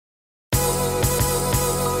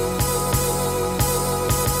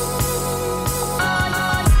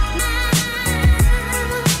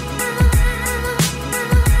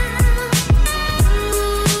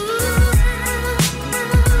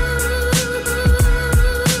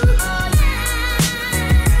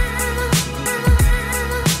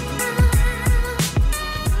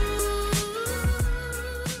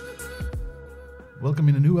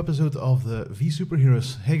of the V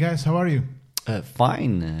Superheroes. Hey guys, how are you?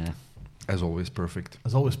 Fine. As always, perfect.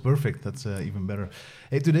 As always, perfect. That's even better.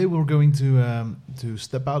 Hey, today we're going to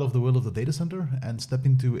step out of the world of the data center and step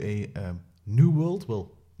into a new world.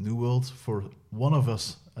 Well, new world for one of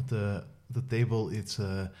us at the table.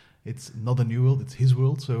 It's not a new world; it's his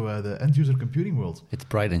world. So the end user computing world. It's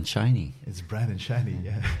bright and shiny. It's bright and shiny.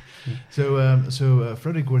 Yeah. So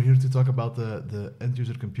Frederick, we're here to talk about the end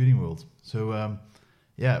user computing world. So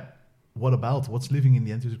what about what's living in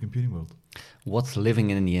the end user computing world? What's living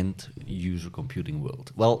in the end user computing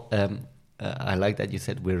world? Well, I like that you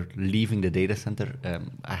said we're leaving the data center.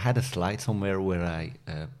 I had a slide somewhere where I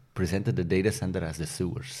presented the data center as the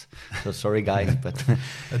sewers. So sorry, guys, but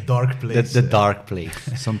a dark place. The dark place.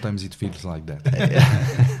 Sometimes it feels like that.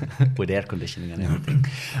 With air conditioning and everything.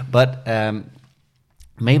 But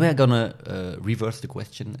maybe I'm gonna reverse the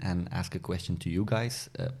question and ask a question to you guys.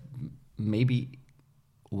 Maybe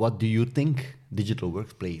what do you think digital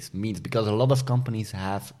workplace means? Because a lot of companies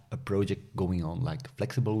have a project going on, like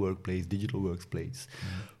flexible workplace, digital workplace,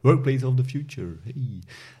 workplace of the future.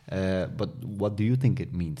 Hey. But what do you think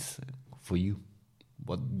it means for you?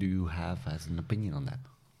 What do you have as an opinion on that?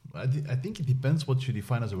 I think it depends what you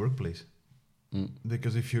define as a workplace.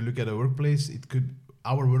 Because if you look at a workplace,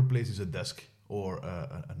 our workplace is a desk or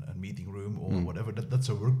a meeting room or whatever. That's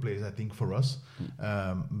a workplace, I think, for us.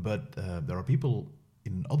 But there are people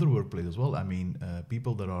in other workplaces as well. I mean,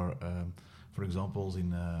 people that are, for example,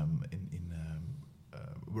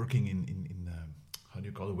 working in how do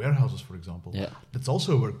you call it, warehouses, for example. Yeah. That's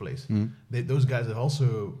also a workplace. Those guys have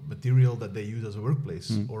also material that they use as a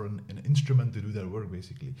workplace or an instrument to do their work,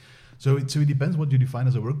 basically. So it depends what you define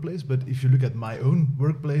as a workplace. But if you look at my own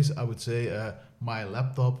workplace, I would say my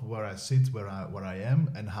laptop, where I sit, where I am,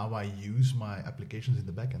 and how I use my applications in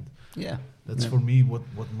the backend. Yeah, that's for me what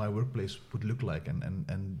my workplace would look like,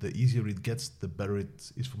 and the easier it gets, the better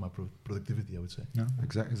it is for my productivity, I would say. Yeah,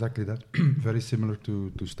 exactly that. Very similar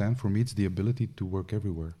to Stan. For me, it's the ability to work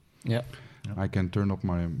everywhere. Yeah, I can turn up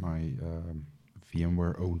my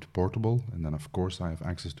VMware owned portable, and then of course I have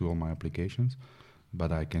access to all my applications.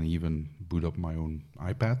 But I can even boot up my own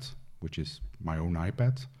iPad, which is my own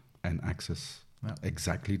iPad, and access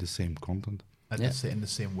exactly the same content. In the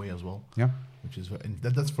same way as well. Yeah. Which is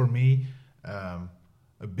that's for me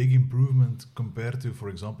a big improvement compared to, for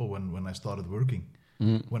example, when I started working.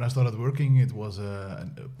 When I started working, it was a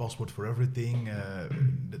password for everything.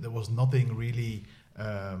 There was nothing really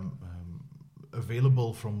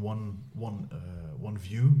available from one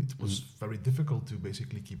view. It was very difficult to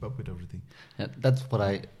basically keep up with everything. Yeah, that's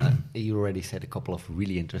what you already said a couple of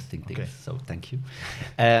really interesting things. Okay. So thank you.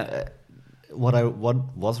 What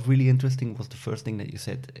was really interesting was the first thing that you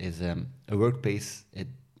said is a workplace. It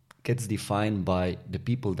gets defined by the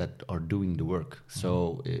people that are doing the work.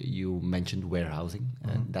 So you mentioned warehousing.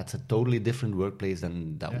 That's a totally different workplace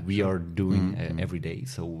than that we are doing every day.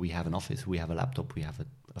 So we have an office, we have a laptop, we have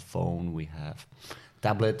a phone, we have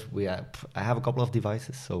tablet. I have a couple of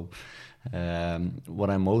devices. So what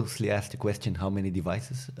I mostly ask the question, how many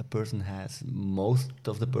devices a person has? Most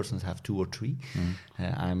of the persons have 2 or 3.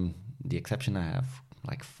 I'm the exception. I have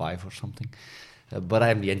like 5 or something. But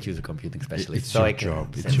I'm the end user computing specialist. It's your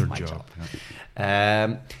job. It's your job.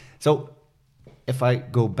 Yeah. So if I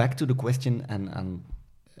go back to the question and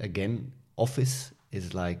again, office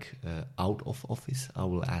is like out of office. I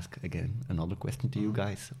will ask again another question to you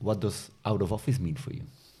guys. What does out of office mean for you?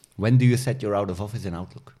 When do you set your out of office in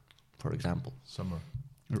Outlook, for example? Summer.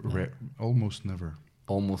 Almost never.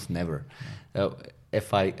 Almost never.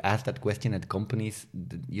 If I ask that question at companies,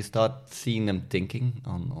 you start seeing them thinking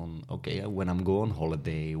on okay, when I'm going on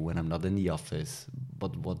holiday, when I'm not in the office,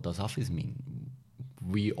 but what does office mean?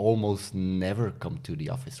 We almost never come to the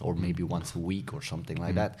office, or maybe once a week or something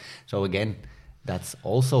like that. So again, that's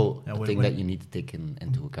also a thing that you need to take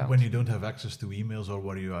into account. When you don't have access to emails, or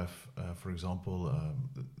where you have, for example,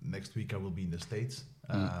 next week I will be in the States,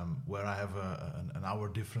 where I have an hour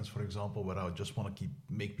difference, for example, where I just want to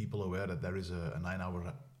make people aware that there is a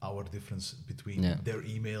 9-hour difference between their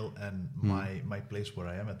email and my place where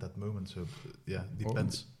I am at that moment. So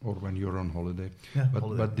depends. Or when you're on holiday. Yeah,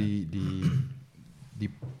 but the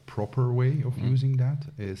proper way of using that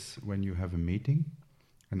is when you have a meeting.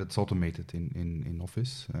 And that's automated in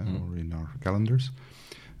Office or in our calendars.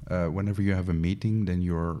 Whenever you have a meeting, then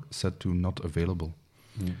you're set to not available.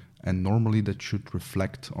 And normally that should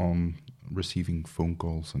reflect on receiving phone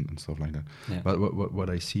calls and stuff like that. Yeah. But what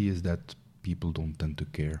I see is that people don't tend to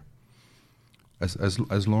care.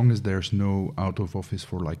 As long as there's no out of office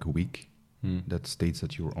for like a week that states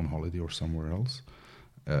that you're on holiday or somewhere else,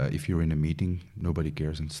 if you're in a meeting, nobody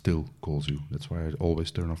cares and still calls you. That's why I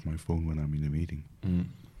always turn off my phone when I'm in a meeting.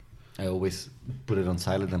 I always put it on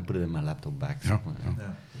silent and put it in my laptop bag. Yeah.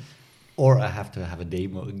 Or I have to have a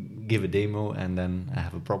demo, give a demo, and then I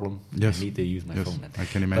have a problem. Yes. I need to use my phone. Then. I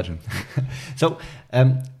can imagine. So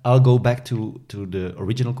I'll go back to the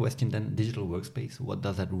original question then, digital workspace. What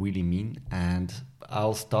does that really mean? And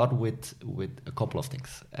I'll start with a couple of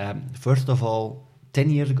things. First of all, 10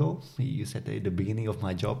 years ago, you said at the beginning of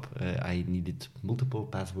my job, I needed multiple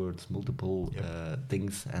passwords, multiple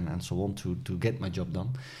things, and so on to get my job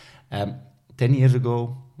done. 10 years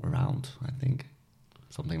ago, around, I think,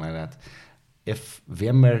 something like that, if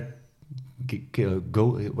VMware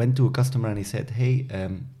went to a customer and he said, hey,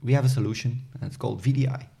 we have a solution, and it's called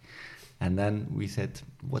VDI. And then we said,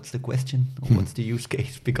 what's the question? Or what's the use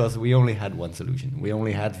case? Because we only had one solution. We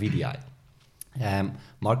only had VDI.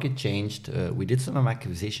 Market changed. We did some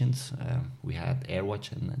acquisitions. We had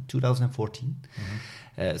AirWatch in 2014.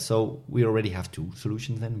 So we already have two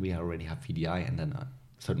solutions then. We already have VDI and then at a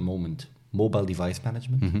certain moment mobile device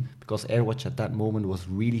management, because AirWatch at that moment was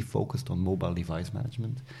really focused on mobile device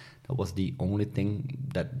management. That was the only thing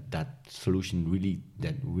that solution really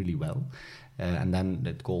did really well. And then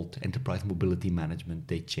it called enterprise mobility management.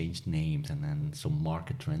 They changed names and then some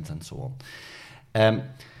market trends and so on.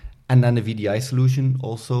 And then the VDI solution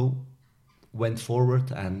also went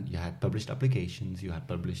forward, and you had published applications, you had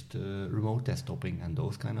published remote desktoping and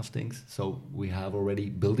those kind of things. So we have already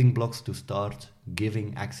building blocks to start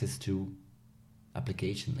giving access to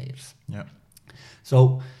application layers. Yeah.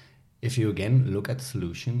 So if you again look at the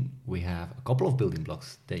solution, we have a couple of building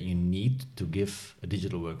blocks that you need to give a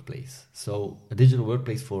digital workplace. So a digital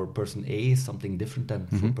workplace for person A is something different than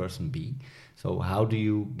for person B. So how do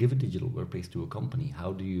you give a digital workplace to a company?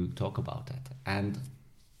 How do you talk about that? And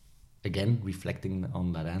again, reflecting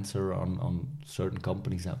on that answer on certain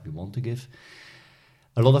companies that we want to give,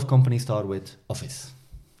 a lot of companies start with Office.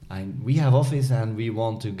 And we have Office and we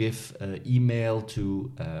want to give email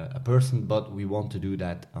to a person, but we want to do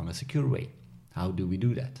that on a secure way. How do we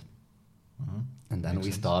do that? And then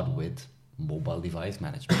we start with mobile device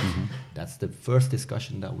management. That's the first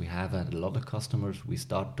discussion that we have at a lot of customers. We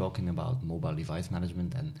start talking about mobile device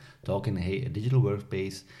management and talking, hey, a digital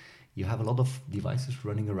workspace, you have a lot of devices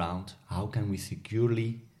running around. How can we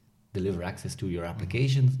securely deliver access to your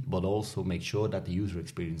applications, but also make sure that the user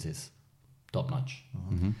experience is top-notch?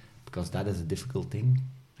 Because that is a difficult thing.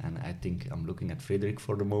 And I think I'm looking at Frederick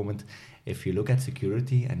for the moment. If you look at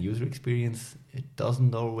security and user experience, it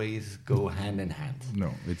doesn't always go hand in hand.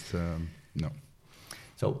 No, it's no.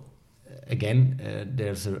 So again,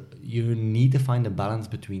 you need to find a balance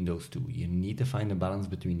between those two. You need to find a balance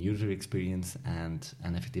between user experience and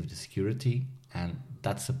effective security, and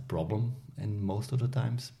that's a problem in most of the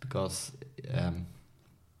times because.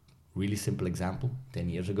 Really simple example, 10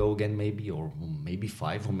 years ago again maybe, or maybe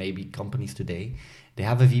 5, or maybe companies today, they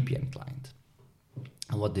have a VPN client.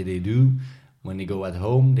 And what do? When they go at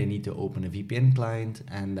home, they need to open a VPN client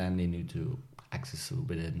and then they need to access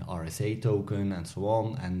with an RSA token and so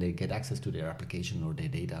on, and they get access to their application or their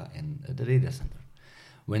data in the data center.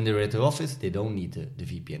 When they're at the office, they don't need the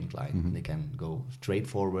VPN client. They can go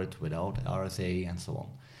straightforward without RSA and so on.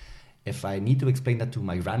 If I need to explain that to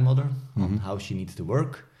my grandmother on how she needs to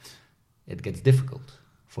work, it gets difficult.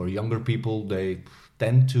 For younger people, they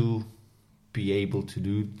tend to be able to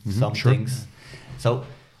do some things. So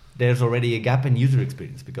there's already a gap in user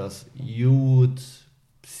experience because you would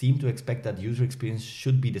seem to expect that user experience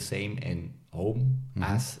should be the same in home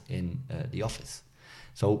as in the office.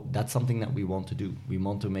 So that's something that we want to do. We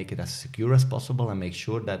want to make it as secure as possible and make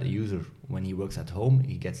sure that a user, when he works at home,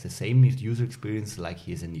 he gets the same user experience like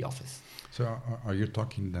he is in the office. So are you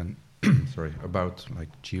talking then about like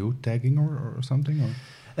geotagging or something? Or?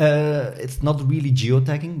 It's not really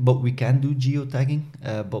geotagging, but we can do geotagging.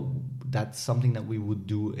 But that's something that we would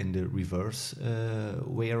do in the reverse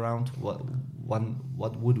way around.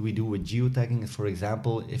 What would we do with geotagging is, for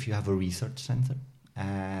example, if you have a research center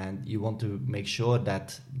and you want to make sure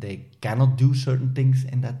that they cannot do certain things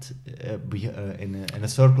in that in a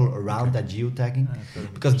circle around that geotagging,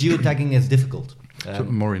 because geotagging is difficult. So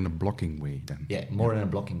more in a blocking way then? Yeah, more in a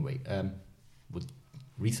blocking way. With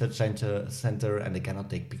research center and they cannot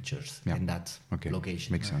take pictures in that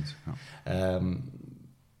location. Makes sense.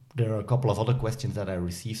 There are a couple of other questions that I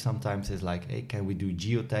receive sometimes is like, hey, can we do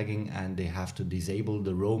geotagging? And they have to disable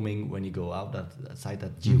the roaming when you go out outside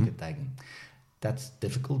that geotagging. That's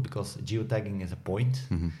difficult because geotagging is a point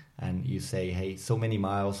and you say, hey, so many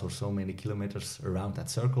miles or so many kilometers around that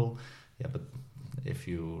circle. Yeah, but if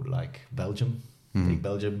you like Belgium, Take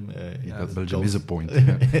Belgium. Belgium is a point.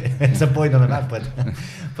 It's a point on a map,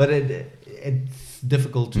 but it's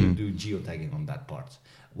difficult to do geotagging on that part.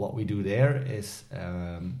 What we do there is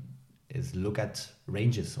look at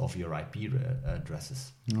ranges of your IP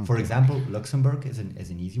addresses. Okay. For example, Luxembourg is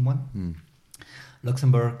an easy one.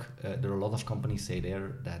 Luxembourg, there are a lot of companies say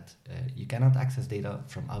there that you cannot access data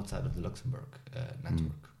from outside of the Luxembourg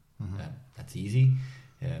network. That's easy.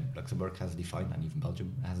 Luxembourg has defined, and even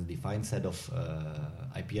Belgium has a defined set of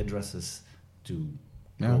IP addresses to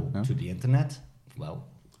go to the internet. Well,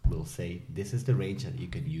 we'll say this is the range that you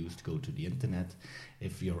can use to go to the internet.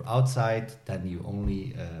 If you're outside, then you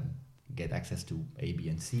only get access to A, B,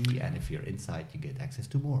 and C, and if you're inside, you get access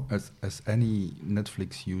to more. As any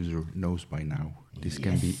Netflix user knows by now, this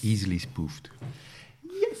can be easily spoofed.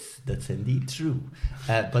 Yes, that's indeed true.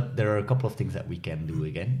 But there are a couple of things that we can do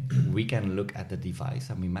again. We can look at the device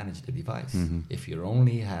and we manage the device. If you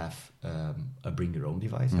only have a bring your own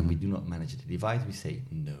device and we do not manage the device, we say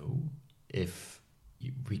no. If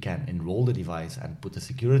we can enroll the device and put the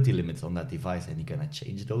security limits on that device and you're going to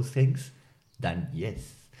change those things, then yes.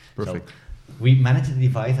 Perfect. So we manage the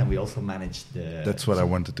device and we also manage the... That's what I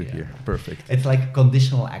wanted to hear. Perfect. It's like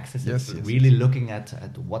conditional access. Yes, it's really looking at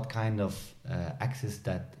what kind of access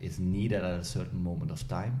that is needed at a certain moment of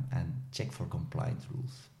time and check for compliance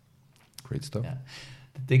rules. Great stuff. Yeah.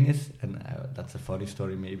 The thing is, and that's a funny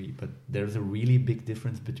story maybe, but there's a really big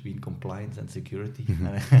difference between compliance and security. And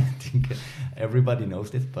I think everybody knows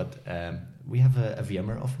this, but we have a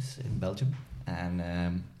VMware office in Belgium, and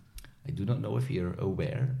I do not know if you're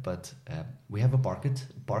aware, but we have a parking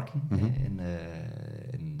in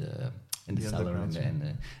the cellar and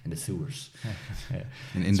in the sewers.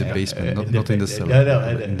 In the basement, not in the cellar. No,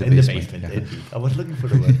 in the basement. Indeed. I was looking for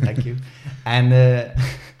the word. Thank you. And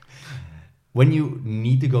when you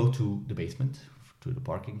need to go to the basement, to the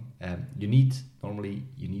parking, you need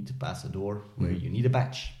to pass a door where you need a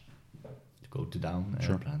badge to go to down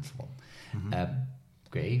and so on.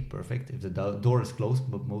 Okay, perfect. If the door is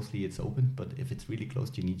closed, but mostly it's open, but if it's really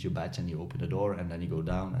closed, you need your badge and you open the door and then you go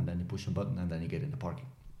down and then you push a button and then you get in the parking.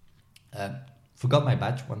 Forgot my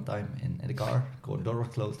badge one time in the car. The door was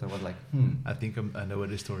closed. I was like, I think I know where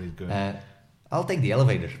this story is going. I'll take the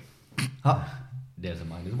elevator. There's a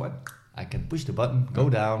 -1. I can push the button, go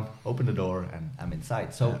down, open the door, and I'm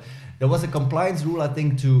inside. So there was a compliance rule, I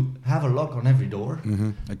think, to have a lock on every door.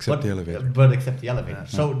 Except the elevator. But except the elevator.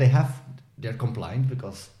 So they're compliant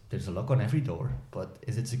because there's a lock on every door, but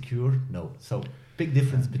is it secure? No. So big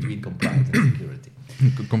difference between compliance and security.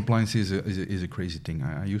 Compliance is a crazy thing.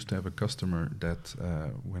 I used to have a customer that,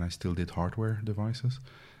 when I still did hardware devices,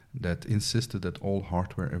 that insisted that all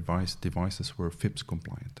hardware devices were FIPS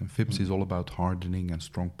compliant. And FIPS is all about hardening and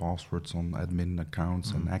strong passwords on admin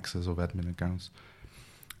accounts and access of admin accounts.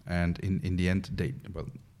 And in the end,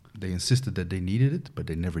 they insisted that they needed it, but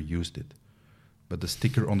they never used it. But the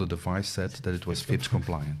sticker on the device said that it was FIPS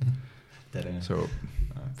compliant. So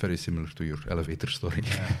very similar to your elevator story.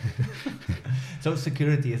 So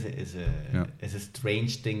security is a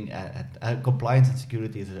strange thing. Compliance and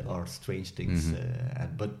security are strange things.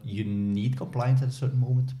 But you need compliance at a certain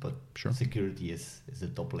moment. But security is the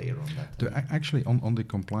top layer on that. Actually, on the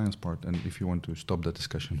compliance part, and if you want to stop that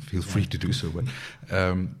discussion, feel free to do so. But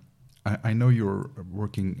I know you're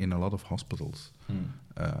working in a lot of hospitals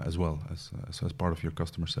as well as part of your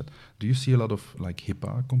customer set. Do you see a lot of like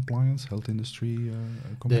HIPAA compliance, health industry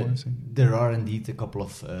compliance? There are indeed a couple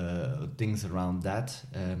of things around that.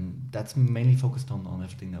 That's mainly focused on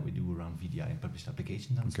everything that we do around VDI and published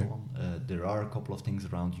applications and so on. There are a couple of things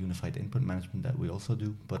around unified input management that we also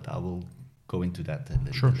do, but I will go into that a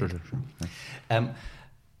little bit later. Sure.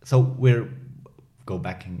 So we're go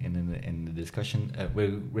back in the discussion.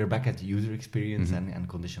 We're back at user experience and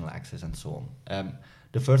conditional access and so on.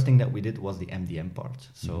 The first thing that we did was the MDM part.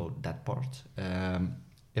 So that part.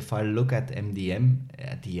 If I look at MDM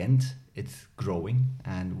at the end, it's growing,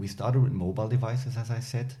 and we started with mobile devices, as I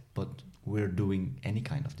said, but we're doing any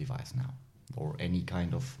kind of device now, or any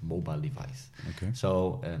kind of mobile device. Okay.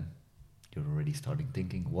 So you're already starting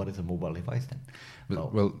thinking, what is a mobile device then?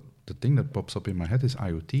 Well, the thing that pops up in my head is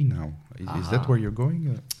IoT now. Is that where you're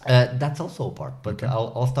going? That's also a part, but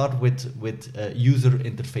I'll start with user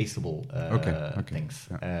interfaceable things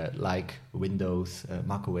like Windows,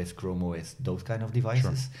 Mac OS, Chrome OS, those kind of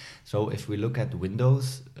devices. Sure. So if we look at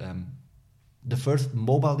Windows, the first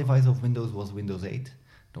mobile device of Windows was Windows 8.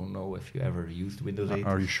 Don't know if you ever used Windows 8.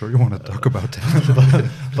 Are you sure you want to talk about that?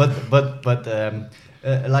 but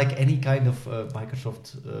like any kind of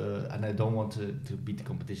Microsoft, and I don't want to beat the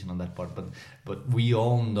competition on that part, but we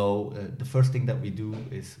all know the first thing that we do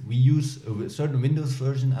is we use a certain Windows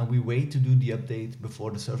version and we wait to do the update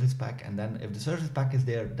before the Service Pack, and then if the Service Pack is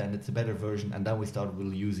there, then it's a better version, and then we start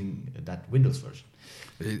using that Windows version.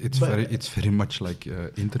 It's very much like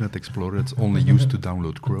Internet Explorer. It's only used to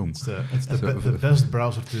download Chrome. It's the best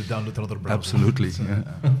browser to download another browser. Absolutely.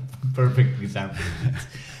 Perfect example.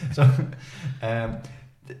 So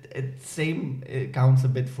same counts a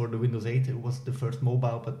bit for the Windows 8. It was the first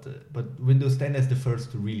mobile, but Windows 10 is the first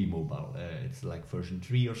really mobile. It's like version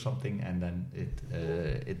 3 or something, and then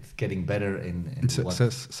it's getting better in it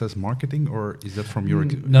says marketing, or is that from your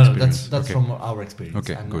experience? No, that's okay. from our experience.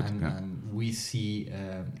 Okay, good. And we see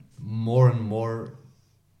more and more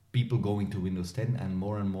people going to Windows 10 and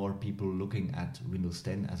more people looking at Windows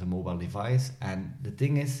 10 as a mobile device. And the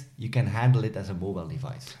thing is, you can handle it as a mobile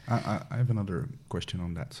device. I have another question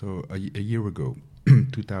on that. So a year ago,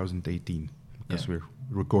 2018, because we're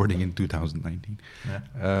recording in 2019,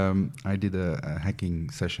 I did a hacking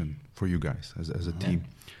session for you guys as a team.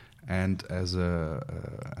 And as a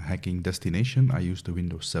hacking destination, I used the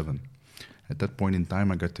Windows 7. At that point in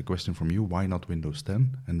time, I got the question from you, why not Windows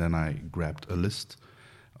 10? And then I grabbed a list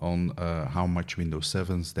on how much Windows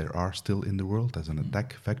 7s there are still in the world as an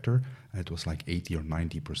attack vector. And it was like 80 or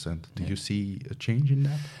 90%. Do you see a change in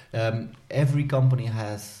that? Every company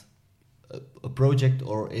has a project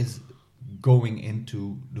or is going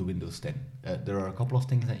into the Windows 10. There are a couple of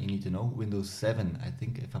things that you need to know. Windows 7, I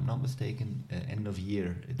think, if I'm not mistaken, end of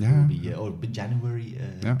year, it will be, or January,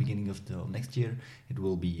 beginning of next year, it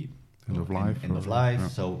will be end of life. End of life.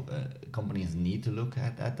 So companies need to look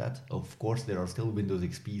at that. Of course, there are still Windows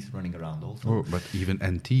XPs running around also. Oh, but even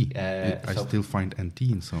NT. I still find NT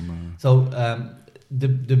in some... So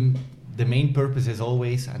the main purpose is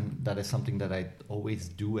always, and that is something that I always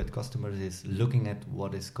do at customers, is looking at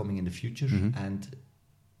what is coming in the future and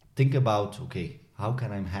think about, okay, how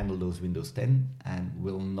can I handle those Windows 10 and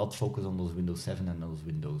will not focus on those Windows 7 and those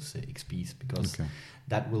Windows XPs, because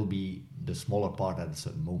that will be the smaller part at a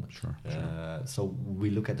certain moment. Sure. So we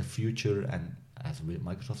look at the future, and as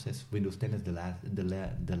Microsoft says, Windows 10 is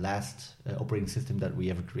the last operating system that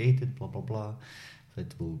we ever created, blah, blah, blah.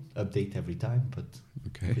 It will update every time, but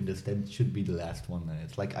Windows 10 should be the last one.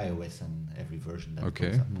 It's like iOS and every version that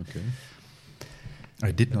goes up. Okay.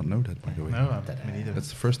 I did not know that, by the way. No, me neither. That's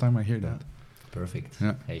the first time I hear that. Perfect.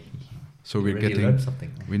 Yeah. Hey, so we're getting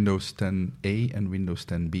Windows 10A and Windows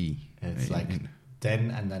 10B. It's like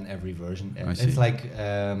 10 and then every version. It's like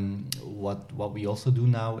what we also do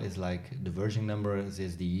now is like the version number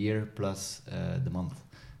is the year plus the month.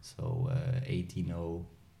 So 1809,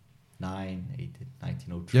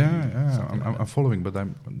 1903. Yeah. I'm following, but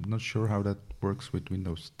I'm not sure how that works with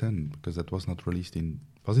Windows 10, because that was not released in...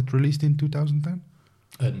 Was it released in 2010?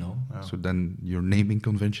 No. So then your naming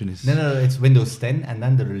convention is... No, it's Windows 10 and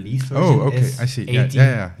then the release version is I see. 18.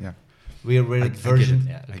 Yeah. We're at version...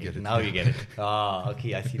 I get it. Now you get it.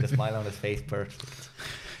 Okay, I see the smile on his face. Perfect.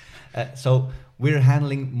 So we're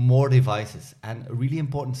handling more devices. And a really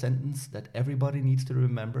important sentence that everybody needs to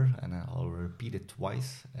remember, and I'll repeat it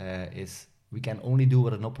twice, is we can only do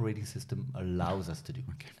what an operating system allows us to do.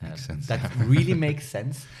 Okay, makes sense. That really makes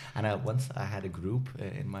sense. And once I had a group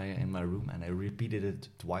in my room, and I repeated it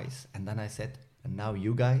twice, and then I said, and now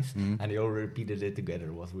you guys, and they all repeated it together.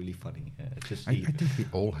 It was really funny. I think we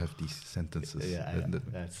all have these sentences.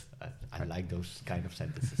 I like those kind of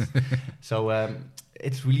sentences. So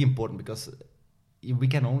it's really important, because we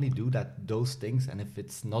can only do those things, and if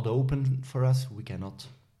it's not open for us, we cannot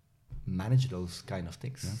manage those kind of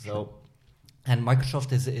things. Yeah, so. And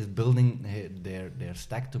Microsoft is building their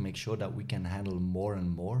stack to make sure that we can handle more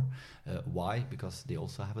and more. Why? Because they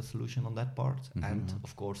also have a solution on that part. And,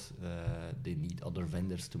 of course, they need other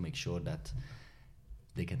vendors to make sure that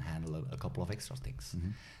they can handle a couple of extra things.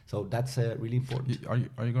 So that's really important. Are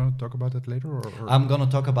you going to talk about that later? Or? I'm going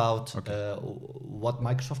to talk about what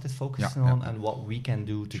Microsoft is focusing on and what we can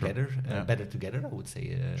do together, better together, I would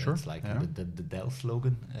say. It's like the Dell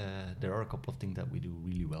slogan. There are a couple of things that we do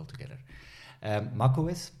really well together.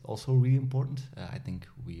 macOS, also really important. I think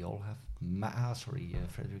we all have... sorry,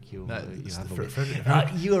 Frederick, you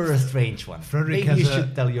have you're a strange one. Frederick Maybe you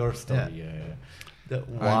should tell your story.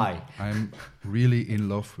 Why? I'm really in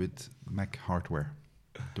love with Mac hardware.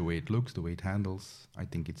 The way it looks, the way it handles. I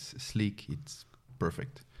think it's sleek, it's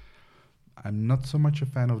perfect. I'm not so much a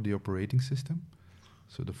fan of the operating system.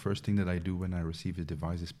 So the first thing that I do when I receive a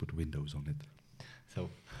device is put Windows on it. So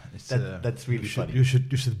that's really funny. You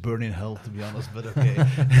should burn in hell, to be honest. But okay.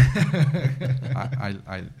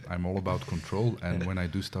 I'm all about control, and when I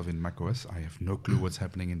do stuff in macOS, I have no clue what's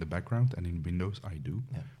happening in the background, and in Windows, I do.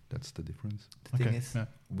 Yeah. That's the difference. The thing is,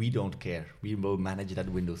 we don't care. We will manage that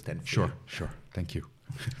Windows 10 for you. Sure. Thank you.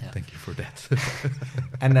 Yeah. Thank you for that.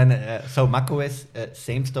 And then, so macOS,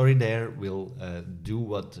 same story there. We'll do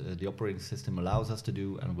what the operating system allows us to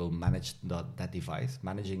do, and we'll manage that device.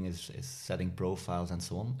 Managing is setting profiles and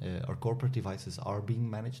so on. Our corporate devices are being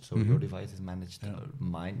managed, so your device is managed.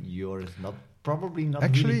 Mine, yours is not. Probably not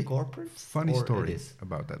actually, really corporate. Funny story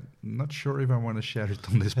about that. Not sure if I want to share it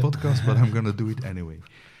on this podcast, but I'm going to do it anyway.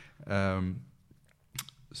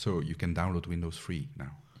 So you can download Windows free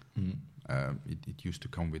now. It used to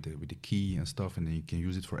come with a key and stuff, and then you can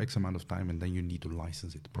use it for X amount of time, and then you need to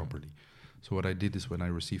license it properly. So what I did is when I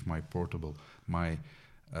received my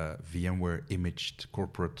VMware imaged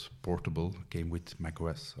corporate portable came with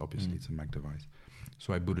macOS. Obviously, it's a Mac device.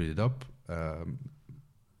 So I booted it up.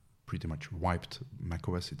 Pretty much wiped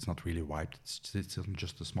macOS. It's not really wiped. It's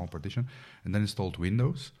just a small partition, and then installed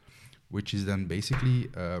Windows, which is then basically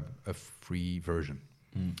a free version.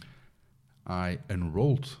 I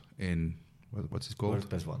enrolled in what's it called?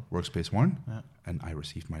 Workspace ONE, and I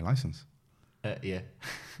received my license. Yeah.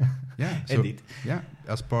 So, indeed. Yeah,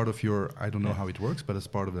 as part of your, I don't know how it works, but as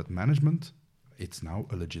part of that management, it's now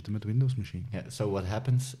a legitimate Windows machine. Yeah. So what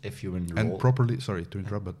happens if you enroll? And properly, sorry to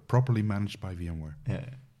interrupt, but properly managed by VMware. Yeah.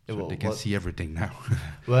 So they can see everything now.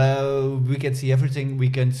 Well, we can see everything. We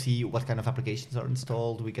can see what kind of applications are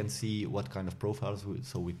installed. We can see what kind of profiles.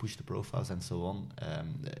 So we push the profiles and so on.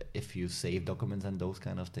 If you save documents and those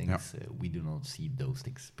kind of things, we do not see those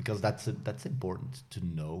things, because that's important to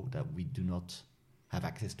know, that we do not have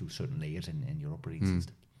access to certain layers in your operating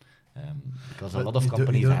system. Because a lot of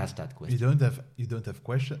companies ask that question. You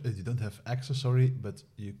don't have access. Sorry, but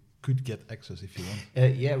you could get access if you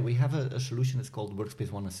want. We have a solution. It's called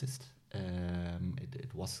Workspace ONE Assist.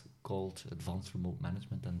 It was called Advanced Remote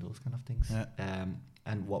Management and those kind of things.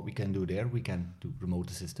 And what we can do there, we can do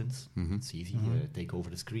remote assistance. It's easy, take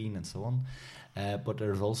over the screen and so on. But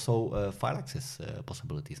there's also file access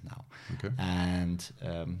possibilities now. Okay. And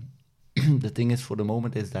the thing is, for the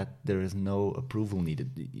moment, is that there is no approval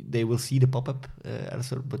needed. They will see the pop-up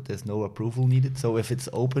answer, but there's no approval needed. So if it's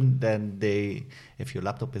open, then if your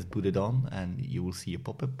laptop is booted on, and you will see a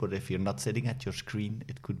pop-up. But if you're not sitting at your screen,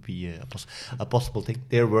 it could be a possible thing.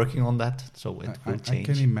 They're working on that, so it will change.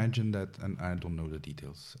 I can imagine that, and I don't know the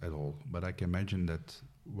details at all, but I can imagine that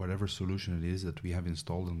whatever solution it is that we have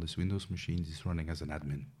installed on this Windows machine is running as an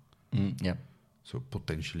admin. Yeah. So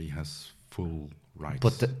potentially has full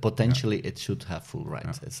rights. Potentially, it should have full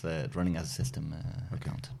rights. It's running as a system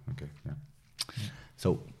account. Okay. Yeah.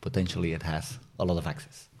 So potentially, it has a lot of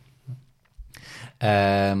access.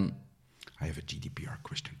 I have a GDPR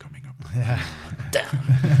question coming up.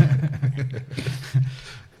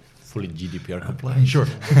 Fully GDPR compliant. Sure.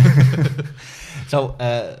 So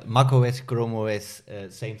macOS, Chrome OS,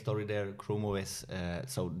 same story there. Chrome OS.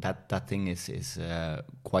 So that thing is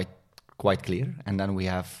quite clear. And then we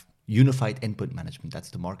have Unified Endpoint Management.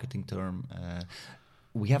 That's the marketing term.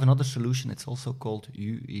 We have another solution. It's also called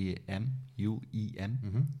UEM.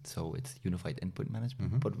 So it's Unified Endpoint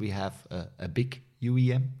Management. But we have a big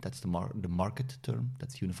UEM. That's the market term.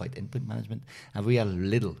 That's Unified Endpoint Management. And we have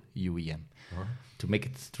little UEM. To make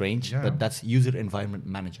it strange, but that's User Environment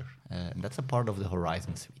Manager. And that's a part of the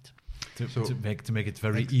Horizon suite. To make it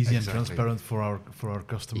very easy and transparent for our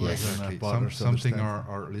customers and partners. Something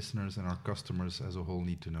our listeners and our customers as a whole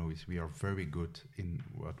need to know is we are very good in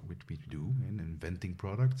what we do, in inventing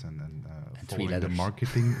products and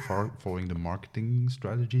following the marketing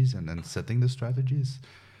strategies and then setting the strategies.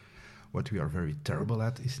 What we are very terrible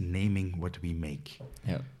at is naming what we make.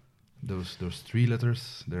 Yeah, those 3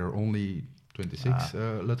 letters. There are only 26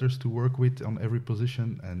 letters to work with on every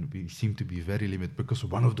position, and we seem to be very limited because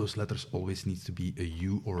one of those letters always needs to be a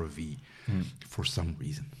U or a V for some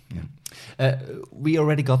reason. We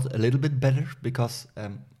already got a little bit better because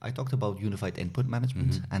I talked about Unified Endpoint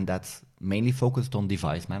Management, and that's mainly focused on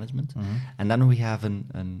device management. And then we have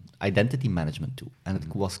an identity management tool, and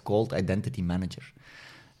it was called Identity Manager.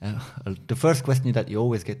 The first question that you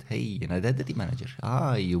always get, hey, an identity manager.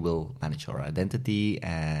 You will manage your identity,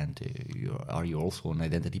 and are you also an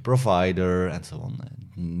identity provider, and so on.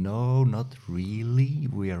 No, not really.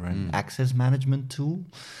 We are an access management tool.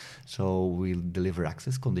 So we'll deliver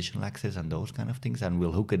access, conditional access, and those kind of things, and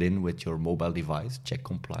we'll hook it in with your mobile device, check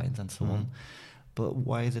compliance, and so on. But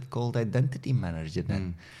why is it called Identity Manager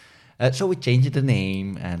then? So we changed the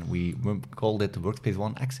name, and we called it Workspace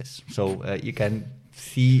ONE Access. So you can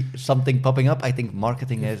see something popping up, I think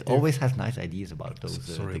marketing always has nice ideas about those.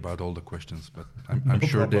 Sorry things. about all the questions, but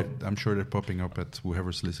I'm sure they're popping up at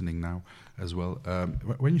whoever's listening now as well.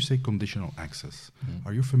 When you say conditional access,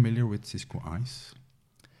 are you familiar with Cisco ICE?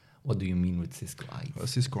 What do you mean with Cisco ICE?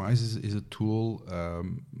 Cisco ICE is a tool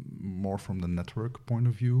more from the network point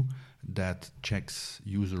of view that checks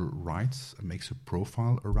user rights and makes a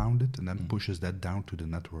profile around it and then pushes that down to the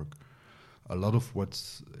network. A lot of what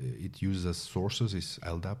it uses as sources is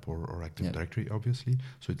LDAP or Active Directory, obviously.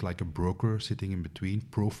 So it's like a broker sitting in between,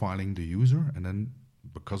 profiling the user, and then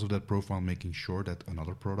because of that profile, making sure that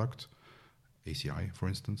another product, ACI, for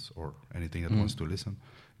instance, or anything that wants to listen,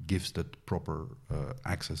 gives that proper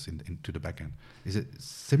access into the backend. Is it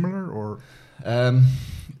similar or?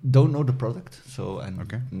 Don't know the product, so I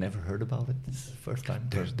never heard about it. This is the first time.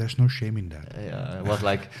 There's no shame in that. I was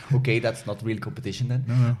like, okay, that's not real competition then.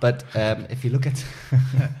 No. But if you look at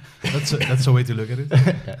that's a way to look at it.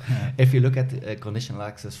 If you look at conditional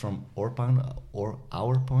access from our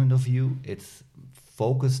point of view, it's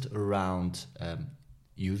focused around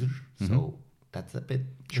user. So that's a bit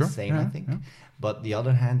the same, I think. Yeah. But the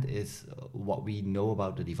other hand is what we know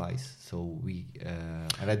about the device. So we,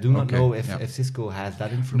 and I do not know if Cisco has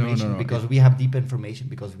that information because we have deep information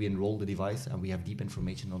because we enroll the device and we have deep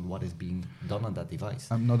information on what is being done on that device.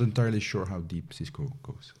 I'm not entirely sure how deep Cisco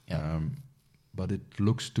goes. Yeah. But it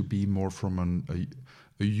looks to be more from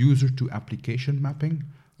a user to application mapping.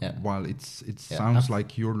 Yeah. While it sounds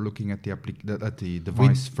like you're looking at the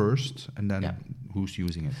device first and then who's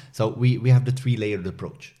using it. So we have the 3-layered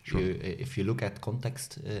approach. Sure. If you look at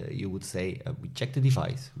context, you would say we check the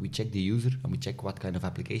device, we check the user, and we check what kind of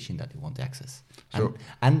application that you want to access. I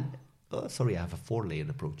have a 4-layered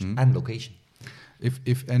approach and location.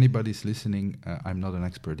 If anybody's listening, I'm not an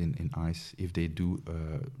expert in ICE. If they do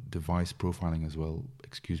device profiling as well,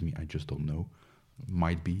 excuse me, I just don't know.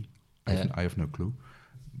 Might be. I have no clue.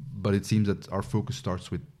 But it seems that our focus starts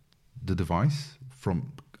with the device,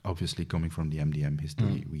 from obviously coming from the MDM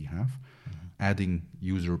history we have, adding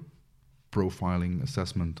user profiling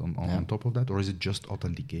assessment on top of that, or is it just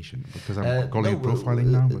authentication? Because I'm calling it profiling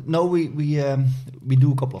now. But no, we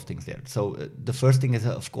do a couple of things there. So the first thing is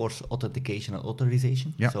of course authentication and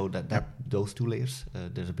authorization. Yeah. So that those 2 layers,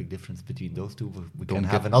 there's a big difference between those two. We can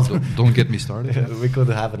have another. Don't get me started. We could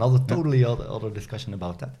have another totally other discussion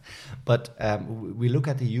about that. But we look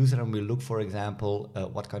at the user and we look, for example,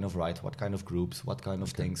 what kind of rights, what kind of groups, what kind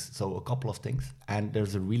of things. So a couple of things. And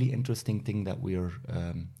there's a really interesting thing that we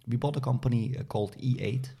bought a company called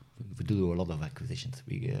E8. We do a lot of acquisitions.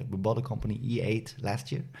 We bought a company E8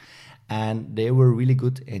 last year, and they were really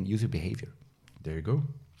good in user behavior. There you go.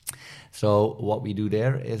 So what we do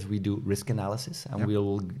there is we do risk analysis, and we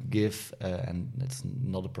will give, and it's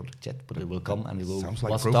not a product yet, but it will come, and it will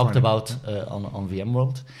was talked about on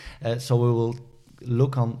VMworld. So we will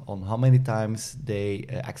look on how many times they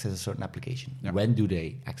access a certain application. Yeah. When do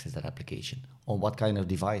they access that application? On what kind of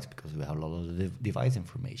device? Because we have a lot of device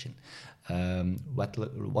information.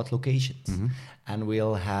 What locations? And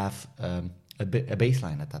we'll have a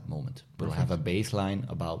baseline at that moment. We'll have a baseline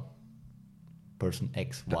about person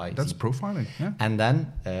X, Y, That's Z. profiling. Yeah. And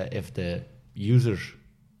then if the user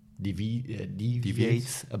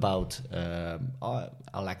deviates about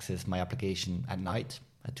I'll access my application at night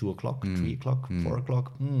at 2 o'clock, 3 o'clock, 4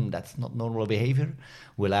 o'clock, that's not normal behavior.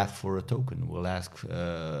 We'll ask for a token. We'll ask,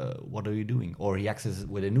 what are you doing? Or he accesses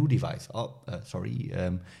with a new device.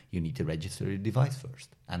 You need to register your device first,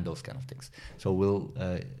 and those kind of things. So we'll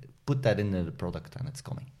put that in the product, and it's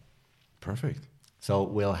coming. Perfect. So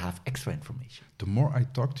we'll have extra information. The more I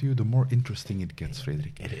talk to you, the more interesting it gets,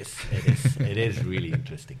 Frederik. It is really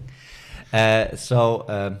interesting. I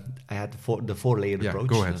had the 4-layered approach.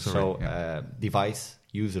 Go ahead. Sorry. Device,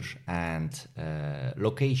 user, and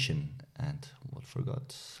location, and what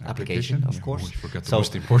forgot? Application, of course. We forgot the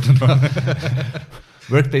most important one.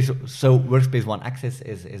 Workspace. So Workspace ONE Access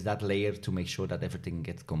is that layer to make sure that everything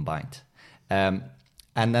gets combined.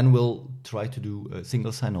 And then we'll try to do a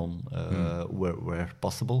single sign-on where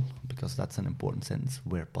possible, because that's an important sentence,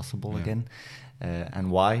 where possible again.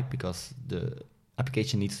 And why? Because the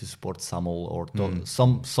application needs to support SAML or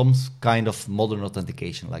some kind of modern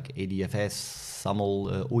authentication, like ADFS,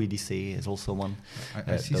 SAML, OEDC is also one.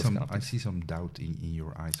 I see some doubt in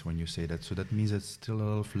your eyes when you say that. So that means there's still a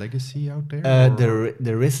lot of legacy out there?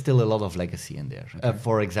 There is still a lot of legacy in there. Okay.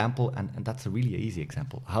 For example, and that's a really easy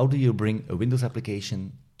example, how do you bring a Windows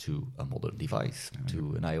application to a modern device,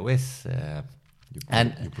 to an iOS?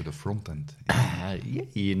 You put a front end.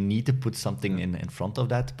 You need to put something in front of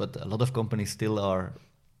that, but a lot of companies still are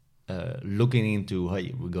looking into,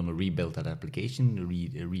 hey, we're going to rebuild that application,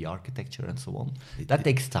 re-architecture, and so on. That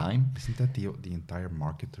takes time. Isn't that the entire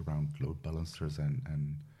market around load balancers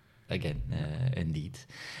and Again, indeed.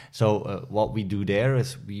 So what we do there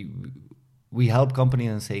is we help companies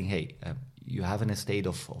in saying, hey, you have an estate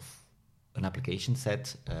of an application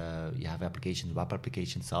set. You have applications, web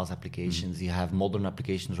applications, SaaS applications. You have modern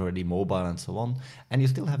applications already, mobile, and so on. And you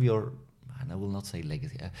still have your, and I will not say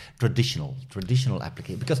legacy, traditional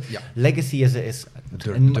application, because legacy is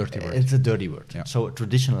dirty word. It's a dirty word. Yeah. So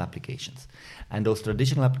traditional applications, and those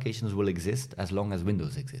traditional applications will exist as long as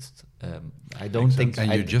Windows exists. I don't think.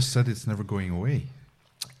 And you just said it's never going away.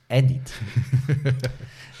 Indeed.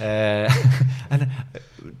 And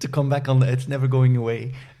to come back on, it's never going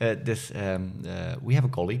away. We have a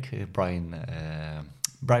colleague, Brian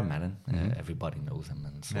Mannon. Everybody knows him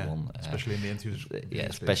and so on. Especially in the end user.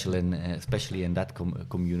 Especially in that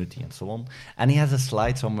community and so on. And he has a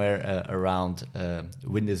slide somewhere around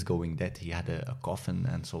Windows going dead. He had a coffin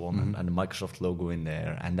and so on, and the Microsoft logo in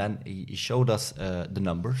there. And then he showed us the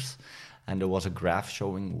numbers. And there was a graph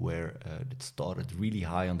showing where it started really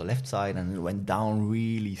high on the left side and it went down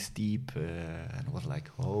really steep. And it was like,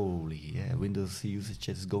 holy, Windows usage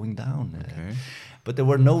is going down. Okay. But there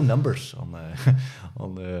were no numbers on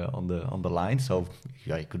the line, so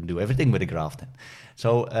you couldn't do everything with the graph then.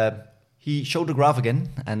 So he showed the graph again,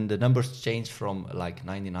 and the numbers changed from like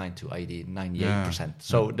 99 to 98%. Yeah.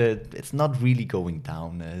 So it's not really going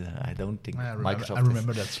down. I don't think Microsoft. I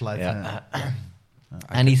remember that slide. Yeah.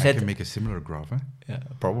 And he said, I can make a similar graph. Yeah,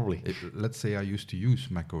 probably. Let's say I used to use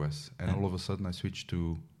macOS, and all of a sudden I switch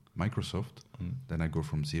to Microsoft, then I go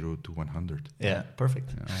from 0 to 100. Yeah,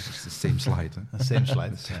 perfect. Yeah, it's the same slide. The same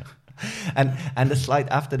slides. Yeah. And the slide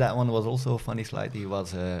after that one was also a funny slide. He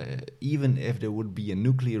was even if there would be a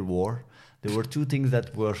nuclear war, there were two things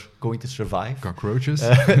that were going to survive. Cockroaches?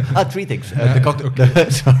 Three things. The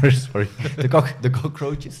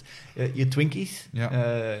cockroaches, your Twinkies,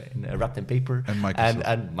 wrapped in paper, and Microsoft.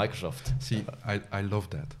 And Microsoft. See, I love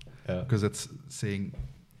that. Because it's saying,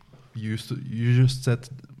 you just said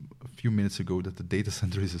a few minutes ago that the data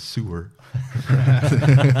center is a sewer.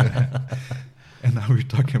 And now we're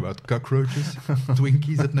talking about cockroaches,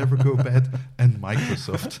 Twinkies that never go bad, and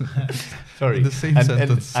Microsoft. Sorry, in the same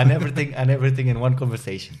sentence. And everything in one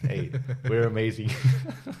conversation. Hey, we're amazing.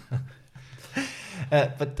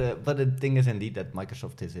 But the thing is indeed that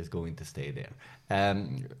Microsoft is going to stay there.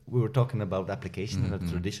 We were talking about applications and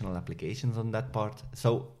traditional applications on that part.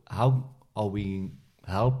 So how are we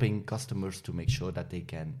helping customers to make sure that they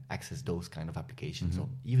can access those kind of applications on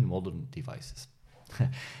even modern devices?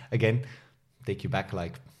 Again, take you back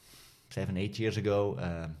like 7-8 years ago.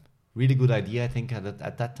 Really good idea, I think,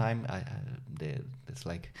 at that time. It's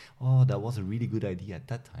like, oh, that was a really good idea at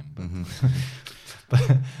that time.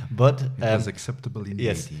 But it was acceptable in the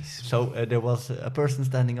 80s. So there was a person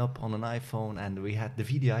standing up on an iPhone, and we had the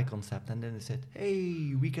VDI concept, and then they said,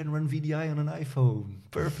 hey, we can run VDI on an iPhone.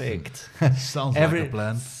 Perfect. Sounds like a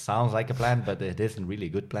plan. Sounds like a plan, but it isn't really a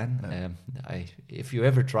good plan. No. If you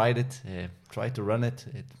ever tried it, try to run it.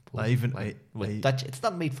 Touch. It's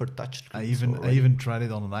not made for touch. I even tried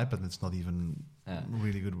it on an iPad, and it's not even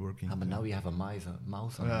really good working. But now we have a mouse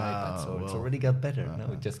on an iPad, so it's already got better.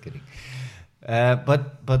 No, just kidding.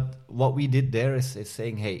 But what we did there is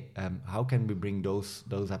saying, hey, how can we bring those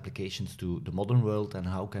applications to the modern world, and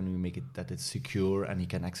how can we make it that it's secure and you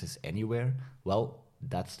can access anywhere? Well,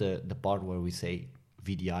 that's the part where we say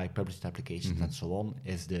VDI, published applications, and so on,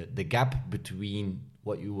 is the gap between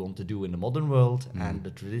what you want to do in the modern world and the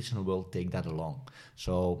traditional world, take that along.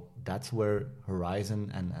 So that's where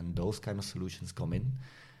Horizon and those kind of solutions come in,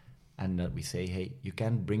 and that we say, hey, you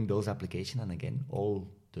can bring those applications, and again, all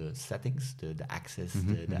the settings, the access,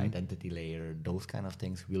 the identity layer, those kind of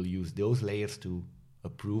things, we'll use those layers to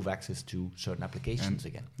approve access to certain applications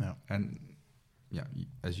again. Yeah. And yeah,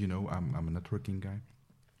 as you know, I'm a networking guy.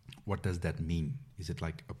 What does that mean? Is it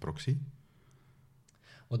like a proxy?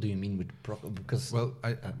 What do you mean with proxy? Because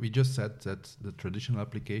we just said that the traditional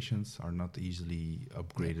applications are not easily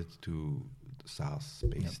upgraded to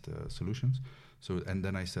SaaS-based solutions. So, and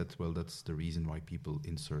then I said, well, that's the reason why people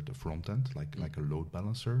insert a front end, like a load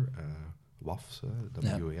balancer, WAFs,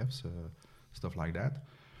 WAFs, stuff like that.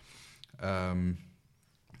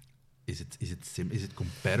 Is it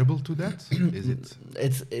comparable to that? Is it?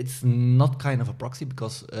 It's not kind of a proxy,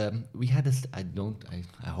 because we had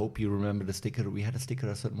I hope you remember the sticker. We had a sticker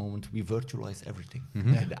at a certain moment. We virtualize everything.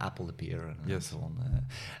 The Apple appear and so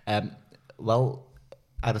on. Well,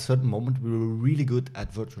 at a certain moment, we were really good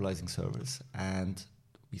at virtualizing servers, and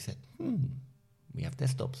we said, we have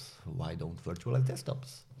desktops. Why don't virtualize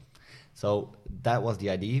desktops? So that was the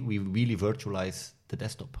idea. We really virtualized the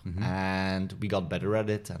desktop, and we got better at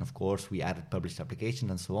it. And of course, we added published applications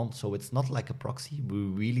and so on. So it's not like a proxy. We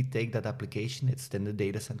really take that application. It's in the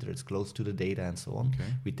data center. It's close to the data and so on. Okay.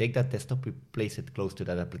 We take that desktop, we place it close to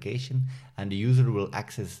that application, and the user will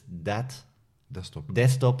access that desktop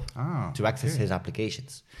to access his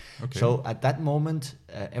applications. Okay. So at that moment,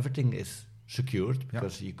 everything is secured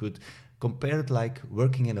because you could compare it like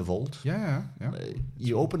working in a vault.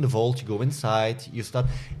 You open the vault, you go inside, you start.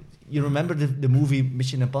 You remember the movie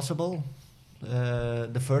Mission Impossible,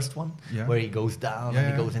 the first one, where he goes down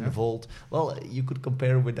and he goes in the vault. Well, you could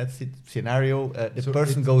compare with that scenario. The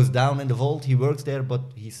person goes down in the vault, he works there, but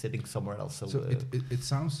he's sitting somewhere else. So it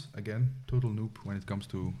sounds, again, total noob when it comes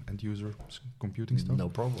to end-user computing stuff. No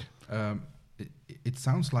problem. It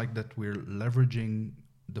sounds like that we're leveraging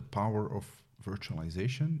the power of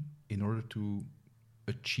virtualization in order to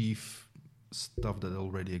achieve stuff that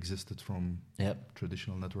already existed from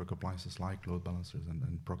traditional network appliances like load balancers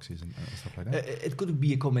and proxies and stuff like that. It could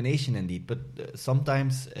be a combination indeed, but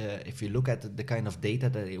sometimes if you look at the kind of data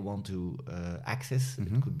that you want to access,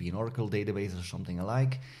 it could be an Oracle database or something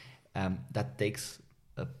alike, that takes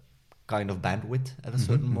a kind of bandwidth at a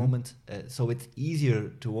certain moment. So it's easier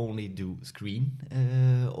to only do screen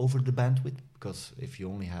over the bandwidth, because if you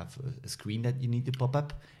only have a screen that you need to pop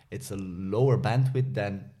up, it's a lower bandwidth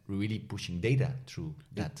than really pushing data through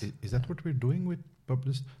that. Is that what we're doing with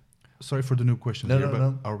published? Sorry for the new questions here,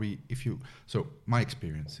 but are we? So my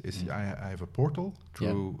experience is I have a portal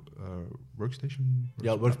through Workstation.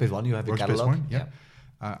 Workspace ONE. You have a catalog. One,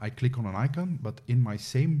 I click on an icon, but in my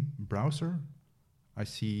same browser, I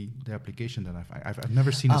see the application that I've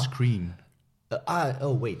never seen a screen.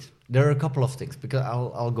 Wait. There are a couple of things, because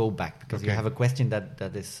I'll go back, because you have a question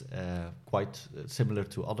that is quite similar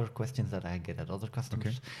to other questions that I get at other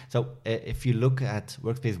customers. Okay. So if you look at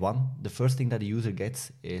Workspace ONE, the first thing that a user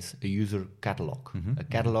gets is a user catalog, a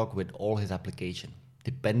catalog with all his application.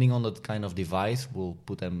 Depending on the kind of device, we'll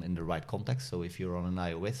put them in the right context. So if you're on an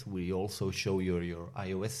iOS, we also show your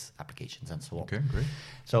iOS applications and so on. Okay, great.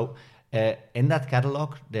 So in that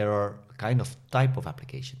catalog, there are kind of type of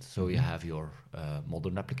applications. So you have your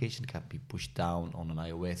modern application, can be pushed down on an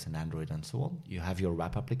iOS and Android and so on. You have your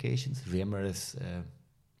web applications. VMware is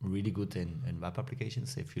really good in web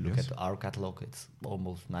applications. If you look at our catalog, it's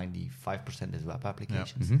almost 95% is web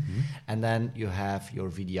applications. And then you have your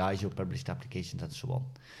VDIs, your published applications and so on.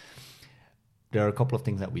 There are a couple of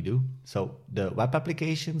things that we do. So the web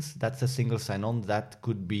applications, that's a single sign-on. That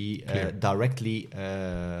could be directly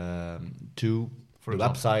to the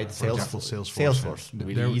website, Salesforce.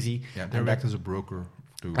 Really easy. Yeah, they act as a broker.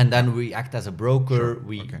 And then we act as a broker.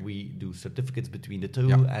 We do certificates between the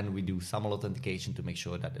two, and we do SAML authentication to make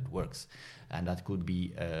sure that it works. And that could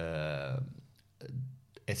be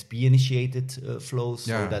SP-initiated flows,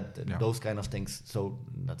 so that those kind of things. So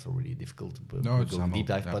that's already difficult to go deep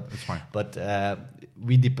dive, but it's fine. But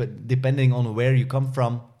we depending on where you come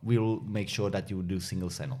from, we will make sure that you do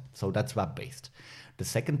single sign-on. So that's web-based. The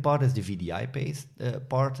second part is the VDI-based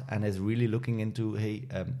part, and is really looking into,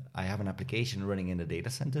 I have an application running in the data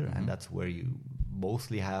center, and that's where you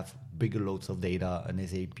mostly have bigger loads of data, an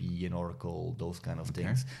SAP, an Oracle, those kind of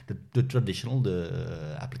things. The traditional,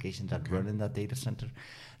 the applications that run in that data center.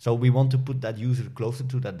 So we want to put that user closer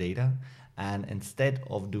to that data, and instead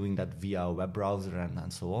of doing that via a web browser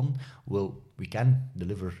and so on, we can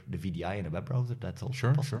deliver the VDI in a web browser. That's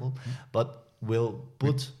also possible. But we'll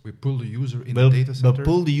pull the user in the data center. We'll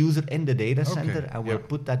pull the user in the data center, and we'll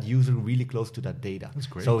put that user really close to that data. That's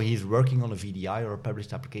great. So he's working on a VDI or a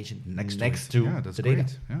published application next to the data.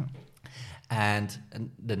 Yeah. And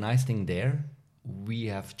the nice thing there, we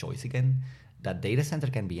have choice again. That data center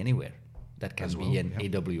can be anywhere. That can be in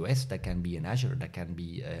AWS, that can be in Azure, that can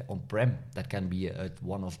be on-prem, that can be at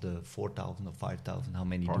one of the 4,000 or 5,000, how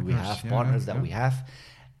many partners, do we have, partners that we have,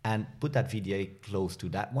 and put that VDA close to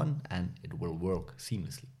that one, and it will work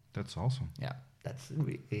seamlessly. That's awesome. Yeah, that's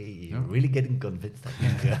really getting convinced, I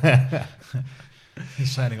think.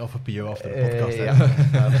 He's signing off a PO after the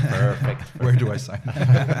podcast. Perfect. Where do I sign?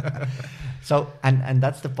 So, and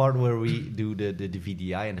that's the part where we do the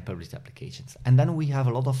VDI and the published applications. And then we have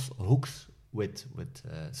a lot of hooks with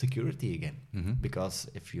security again. Because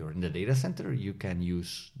if you're in the data center, you can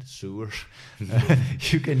use the sewer.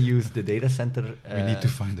 You can use the data center. We need to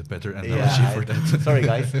find a better analogy for that. Sorry,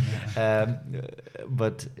 guys.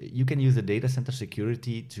 But you can use the data center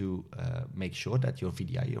security to make sure that your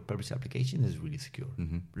VDI, your published application, is really secure.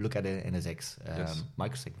 Look at NSX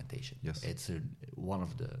microsegmentation. Yes. It's one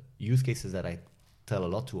of the use cases that I tell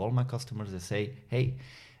a lot to all my customers. They say, hey,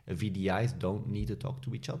 VDIs don't need to talk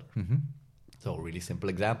to each other. So a really simple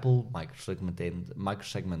example,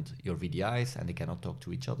 microsegment your VDIs and they cannot talk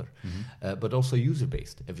to each other. But also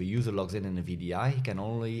user-based. If a user logs in a VDI, he can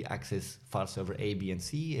only access file server A, B, and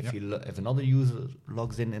C. If another user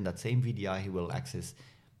logs in that same VDI, he will access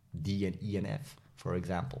D and E and F, for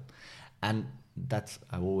example. And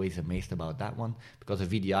I'm always amazed about that one, because a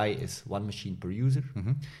VDI is one machine per user.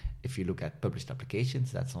 If you look at published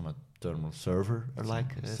applications, that's on a terminal server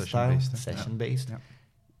session-based. Yeah.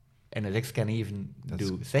 NSX can even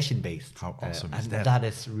do session-based. How awesome is and that? That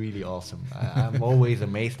is really awesome. I'm always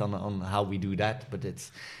amazed on how we do that, but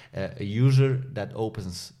it's a user that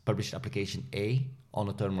opens published application A on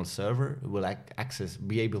a terminal server will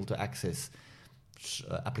be able to access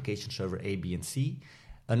application server A, B, and C.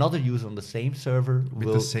 Another user on the same server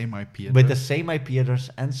with the same IP address. With the same IP address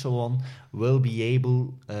and so on will be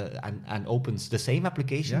able and opens the same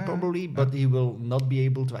application but he will not be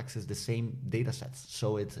able to access the same data sets.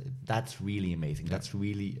 So that's really amazing. That's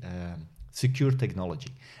really secure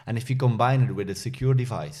technology. And if you combine it with a secure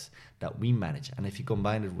device that we manage, and if you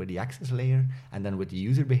combine it with the access layer and then with the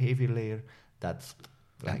user behavior layer, that's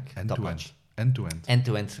like top-notch.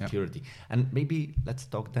 End-to-end security. And maybe let's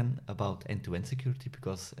talk then about end-to-end security,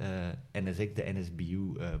 because NSX, the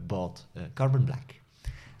NSBU, bought Carbon Black.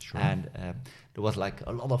 Sure. And there was like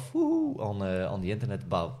a lot of woo on the internet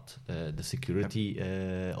about the security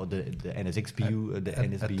or the NSXBU,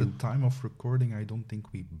 NSBU. At the time of recording, I don't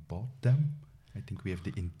think we bought them. I think we have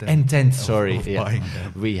the intent of buying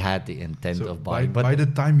them. We had the intent of buying. By the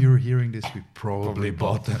time you're hearing this, we probably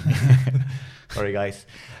bought them. Sorry, guys.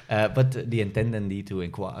 But the intent indeed to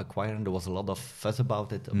acquire, and there was a lot of fuss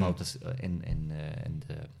about it, about this in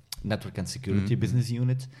the network and security business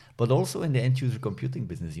unit, but also in the end-user computing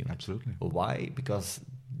business unit. Absolutely. Why? Because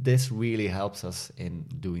this really helps us in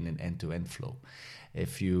doing an end-to-end flow.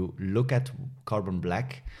 If you look at Carbon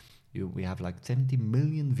Black, we have like 70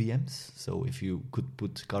 million VMs. So if you could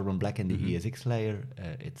put Carbon Black in the ESX layer,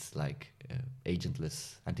 it's like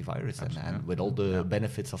agentless antivirus. And with all the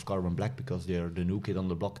benefits of Carbon Black, because they're the new kid on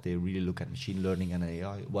the block, they really look at machine learning and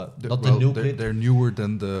AI. They're newer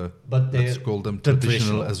than let's call them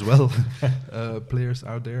traditional as well players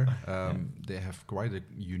out there. They have quite a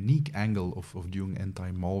unique angle of doing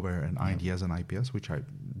anti-malware and IDS and IPS, which I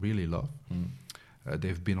really love.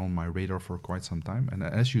 They've been on my radar for quite some time. And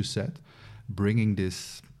as you said, bringing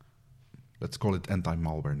this, let's call it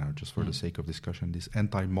anti-malware now, just for the sake of discussion, this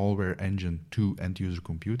anti-malware engine to end-user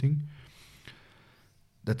computing,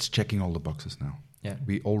 that's checking all the boxes now. Yeah.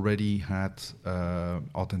 We already had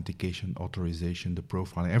authentication, authorization, the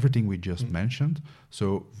profiling, everything we just mentioned.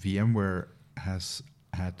 So VMware has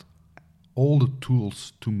had all the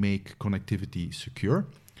tools to make connectivity secure.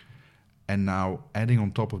 And now adding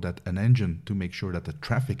on top of that an engine to make sure that the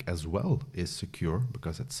traffic as well is secure,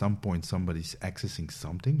 because at some point somebody's accessing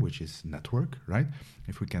something, which is network, right?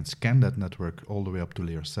 If we can scan that network all the way up to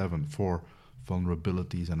layer 7 for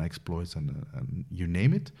vulnerabilities and exploits and you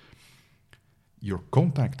name it, your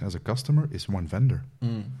contact as a customer is one vendor.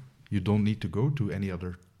 You don't need to go to any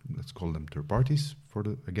other, let's call them third parties for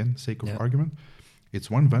the, again, sake of argument. It's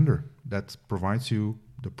one vendor that provides you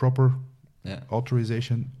the proper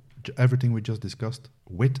authorization, everything we just discussed,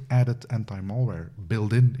 with added anti-malware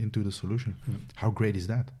built into the solution. How great is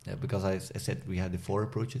that? Yeah, because I said we had the 4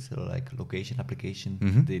 approaches, so like location,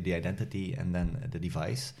 application, the identity, and then the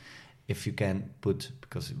device. If you can put,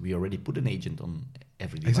 because we already put an agent on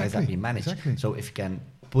every device that we manage. So if you can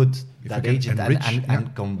put that agent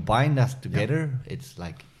and combine that together, it's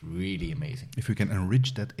like really amazing. If you can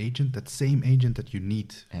enrich that agent, that same agent that you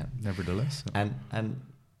need, nevertheless. And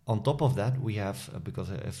on top of that, we have, because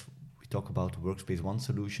if we talk about Workspace ONE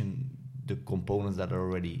solution, the components that are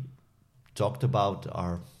already talked about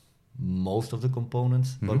are most of the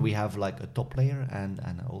components, but we have like a top layer, and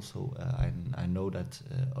also I know that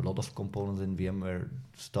a lot of components in VMware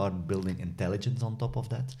start building intelligence on top of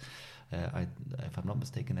that. If I'm not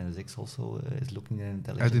mistaken, NSX also is looking at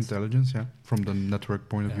intelligence. At intelligence, from the network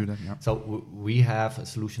point of view then, So we have a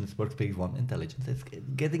solution that's Workspace ONE Intelligence. It's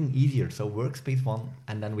getting easier. So Workspace ONE,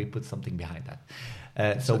 and then we put something behind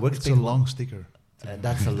that. It's a long sticker.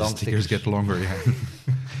 That's a long stickers get longer,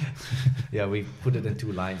 yeah, we put it in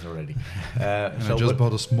 2 lines already. And I just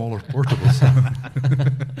bought a smaller portable.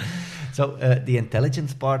 So the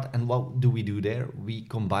intelligence part, and what do we do there? We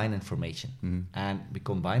combine information. And we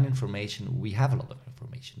combine information, we have a lot of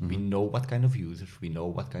information. We know what kind of users, we know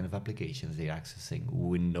what kind of applications they're accessing,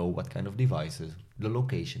 we know what kind of devices, the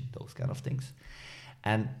location, those kind of things.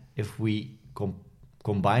 And if we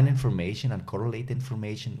combine information and correlate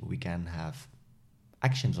information, we can have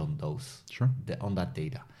actions on those, on that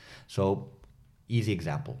data. So Easy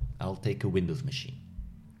example. I'll take a Windows machine.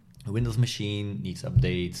 A Windows machine needs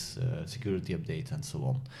updates, security updates, and so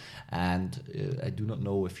on. And I do not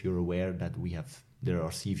know if you're aware that there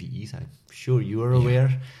are CVEs. I'm sure you are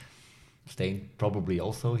aware. Stijn probably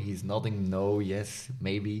also. He's nodding no, yes,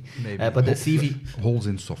 maybe. But the CVE... Holes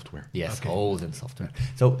in software. Yes, holes in software.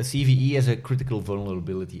 So a CVE is a critical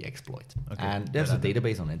vulnerability exploit. Okay. And there's a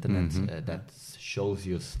database on the internet that shows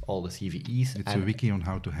you all the CVEs. It's a wiki on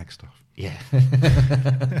how to hack stuff. Yeah.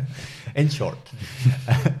 In short.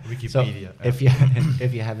 Wikipedia. So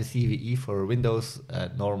if you have a CVE for Windows,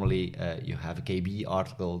 normally you have a KB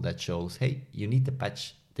article that shows, hey, you need to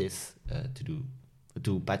patch this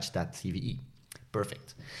to patch that CVE.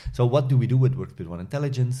 Perfect. So what do we do with Workspace ONE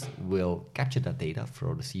Intelligence? We'll capture that data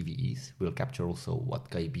for the CVEs. We'll capture also what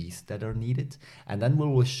KBs that are needed. And then we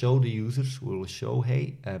will show the users, we will show,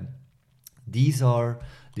 hey, these are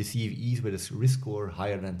the CVEs with a risk score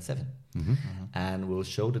higher than 7. And we'll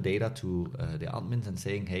show the data to the admins and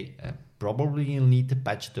saying, hey, probably you'll need to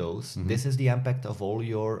patch those. This is the impact of all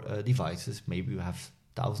your devices. Maybe you have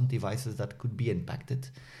 1,000 devices that could be impacted.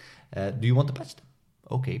 Do you want to patch them?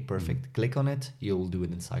 Okay, perfect. Click on it. You'll do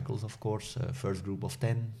it in cycles, of course. First group of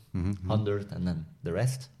 10, 100, and then the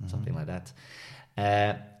rest, something like that.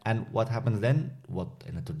 And what happens then? What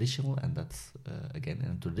in a traditional, and that's again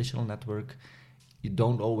in a traditional network, you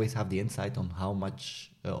don't always have the insight on how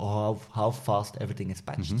much or how fast everything is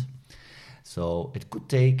patched. So it could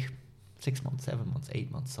take 6 months, 7 months,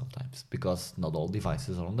 8 months sometimes, because not all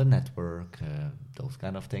devices are on the network, those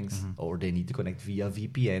kind of things, or they need to connect via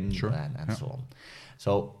VPN and so on.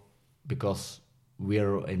 So because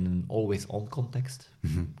we're in an always-on context,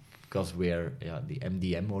 because we're the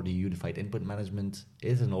MDM or the Unified Input Management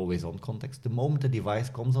is an always-on context. The moment the device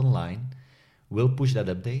comes online, we'll push that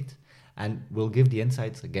update and we'll give the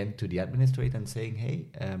insights again to the administrator and saying, hey,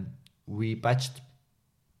 we patched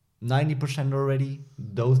 90% already.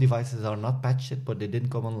 Those devices are not patched yet, but they didn't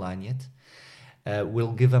come online yet.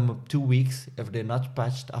 We'll give them 2 weeks. If they're not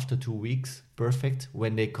patched after 2 weeks, perfect.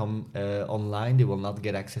 When they come online, they will not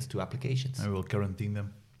get access to applications. And we'll quarantine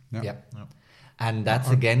them. Yeah. And that's,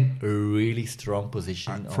 again, a really strong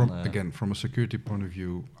position. From a security point of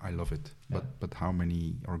view, I love it. But how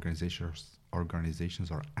many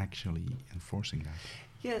organizations are actually enforcing that?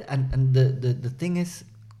 Yeah, and the thing is,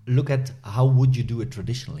 look at how would you do it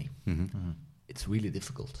traditionally. It's really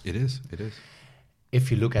difficult. It is. If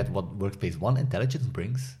you look at what Workspace ONE Intelligence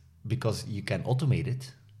brings, because you can automate it,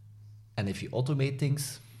 and if you automate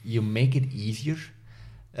things, you make it easier.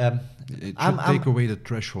 It should take away the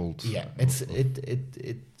threshold. Yeah,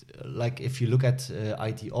 it like if you look at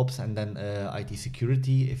IT ops and then IT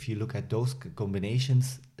security, if you look at those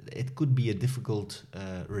combinations, it could be a difficult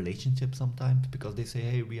relationship sometimes, because they say,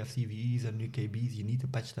 hey, we have CVEs and new KBs, you need to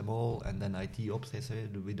patch them all, and then IT ops, they say,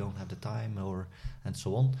 we don't have the time, and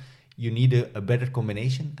so on. You need a better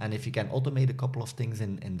combination, and if you can automate a couple of things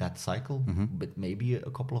in that cycle, but maybe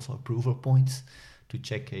a couple of approval points to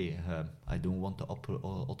check, hey, I don't want to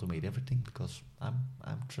automate everything, because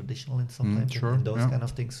I'm traditional in sometimes in those kind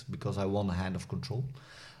of things, because I want a hand of control.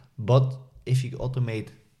 But if you automate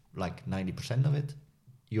like 90% of it,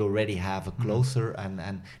 you already have a closer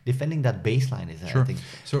and defending that baseline is I think.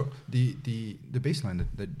 So the baseline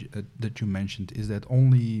that you mentioned, is that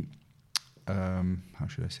only how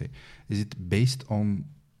should I say? Is it based on?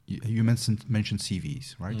 You mentioned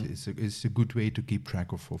CVs, right? It's a good way to keep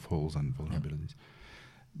track of holes and vulnerabilities.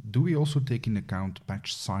 Do we also take into account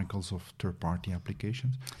patch cycles of third-party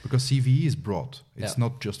applications? Because CVE is broad. It's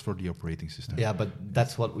not just for the operating system. Yeah, but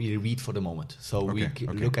that's what we read for the moment. So we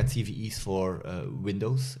look at CVEs for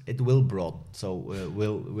Windows. It will broaden. So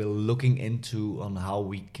we're looking into on how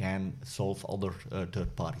we can solve other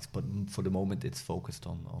third parties. But for the moment, it's focused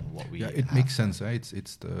on what we have. It makes sense. Eh?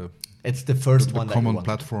 It's the first one. The common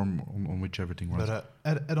platform on which everything runs. But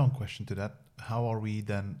add-on question to that. How are we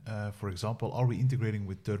then, for example, are we integrating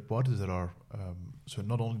with third parties that are, so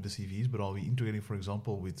not only the CVEs, but are we integrating, for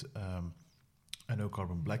example, with, I know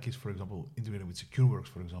Carbon Black is, for example, integrating with SecureWorks,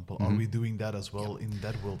 for example. Are we doing that as well in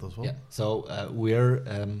that world as well? Yeah, so we're,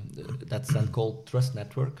 that's then called Trust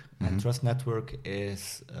Network. And Trust Network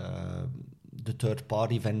is the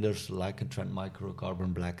third-party vendors like a Trend Micro,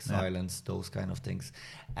 Carbon Black, Silence, those kind of things.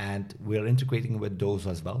 And we're integrating with those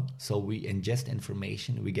as well. So we ingest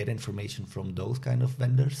information, we get information from those kind of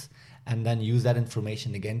vendors, and then use that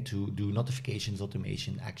information again to do notifications,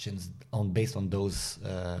 automation, actions based on those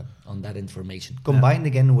on that information. Combined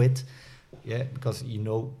again with Yeah, because you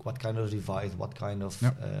know what kind of device, what kind of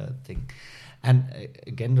thing. And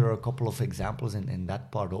again, there are a couple of examples in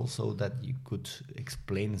that part also that you could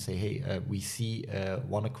explain and say, hey, we see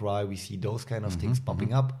WannaCry, we see those kind of things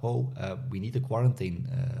popping up. We need to quarantine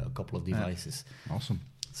a couple of devices. Awesome.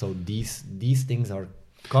 So these things are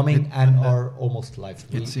coming and are almost live.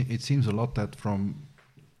 It seems a lot that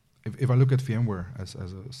if I look at VMware as a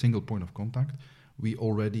single point of contact, we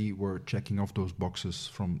already were checking off those boxes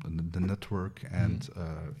from the network and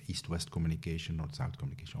east-west communication, north-south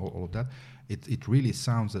communication, all of that. It really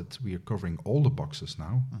sounds that we are covering all the boxes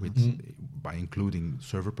now by including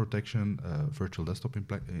server protection, virtual desktop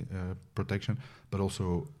protection, but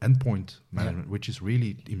also endpoint management, which is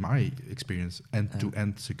really, in my experience,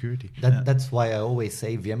 end-to-end security. That's why I always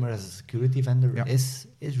say VMware as a security vendor is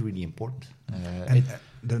really important.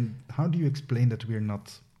 Then how do you explain that we are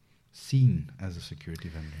not seen as a security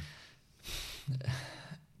vendor?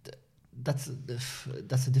 That's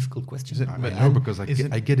a difficult question. I know because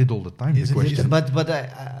I get it all the time. The question,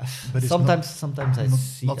 but sometimes I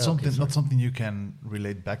see not something you can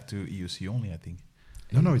relate back to EUC only. I think.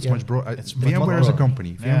 No, it's much broader. VMware as a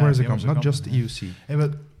company. VMware as a company, not just EUC.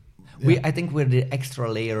 I think we're the extra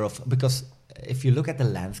layer of, because if you look at the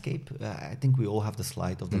landscape, I think we all have the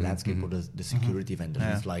slide of the landscape of the security vendors.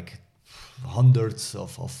 It's like hundreds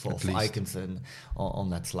of icons on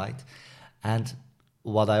that slide. And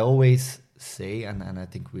what I always say, and I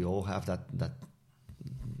think we all have that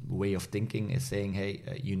way of thinking, is saying, hey,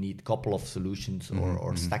 you need a couple of solutions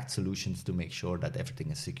or stacked solutions to make sure that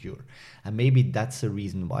everything is secure. And maybe that's the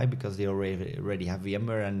reason why, because they already have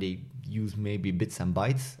VMware and they use maybe bits and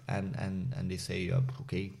bytes and they say,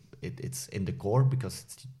 okay, it's in the core because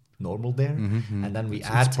it's normal there, and then we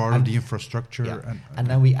add... It's part of the infrastructure. And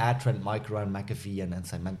then we add Trend Micro and McAfee and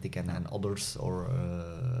Symantec and others, or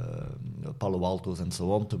Palo Altos and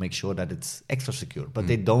so on, to make sure that it's extra secure. But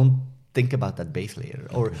they don't think about that base layer,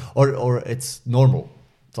 or it's normal,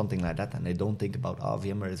 something like that, and they don't think about,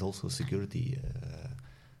 VMware is also a security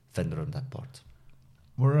vendor on that part.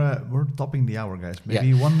 We're topping the hour, guys.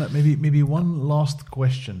 Maybe one last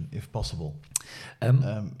question, if possible.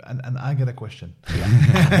 And I get a question.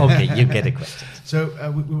 Okay, you get a question. So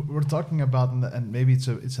we're talking about, and maybe it's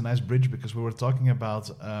a nice bridge, because we were talking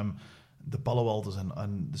about the Palo Altos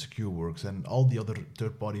and the SecureWorks and all the other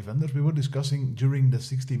third-party vendors. We were discussing during the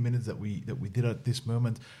 60 minutes that we did at this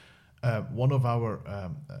moment. One of our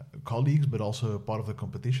colleagues, but also part of the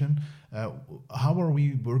competition, how are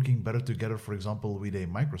we working better together, for example, with a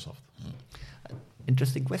Microsoft?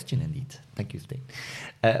 Interesting question indeed. Thank you, Steen.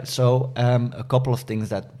 A couple of things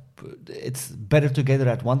that it's better together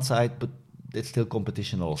at one side, but it's still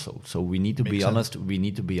competition also. So we need to be honest.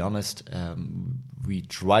 We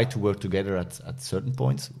try to work together at certain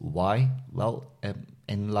points. Why? Well,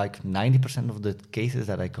 in like 90% of the cases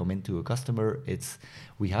that I come into a customer,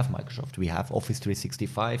 we have Microsoft, we have Office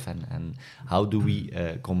 365, and how do we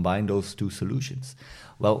combine those two solutions?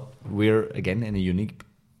 Well, we're again in a unique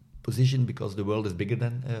position because the world is bigger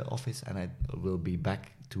than Office, and I will be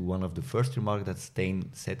back to one of the first remarks that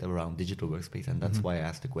Steen said around digital workspace, and that's why I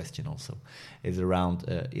asked the question also, is around,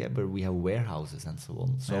 but we have warehouses and so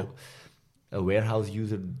on. So a warehouse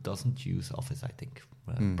user doesn't use Office, I think,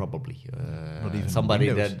 probably. Not even somebody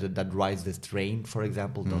Windows. that rides this train, for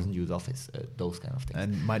example, doesn't use Office, those kind of things.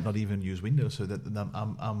 And might not even use Windows. So that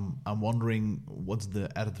I'm wondering what's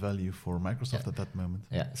the added value for Microsoft at that moment.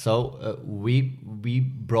 Yeah. So we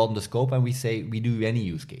broaden the scope and we say we do any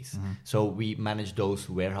use case. So we manage those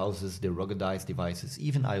warehouses, the ruggedized devices,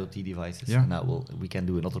 even IoT devices. Yeah. And we can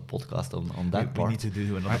do another podcast on that part. We need to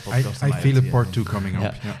do another podcast. I feel a part 2 coming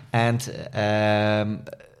up. Yeah. And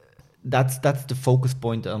that's the focus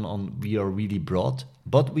point on we are really broad,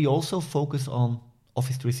 but we also focus on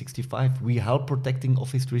Office 365. We help protecting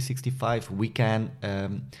Office 365. We can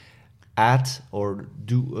add or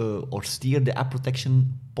do or steer the app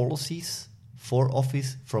protection policies for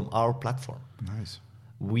Office from our platform. Nice.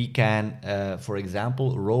 We can, for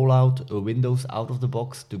example, roll out a Windows out of the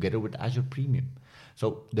box together with Azure Premium.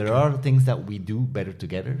 So there are things that we do better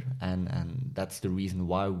together, and that's the reason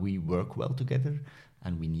why we work well together.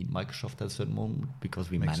 And we need Microsoft at a certain moment because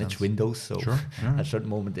we manage Windows. So at a certain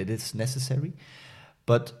moment it is necessary.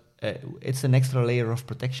 But it's an extra layer of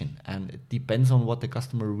protection. And it depends on what the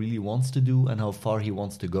customer really wants to do and how far he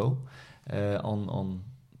wants to go on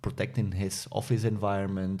protecting his Office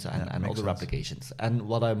environment and other applications. And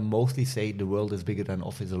what I mostly say, the world is bigger than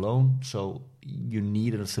Office alone. So you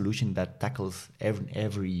need a solution that tackles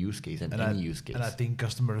every use case and any use case. And I think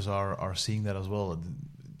customers are seeing that as well.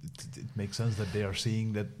 makes sense that they are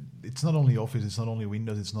seeing that it's not only Office, it's not only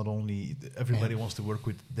Windows, it's not only everybody wants to work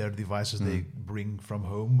with their devices they bring from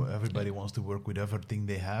home. Everybody wants to work with everything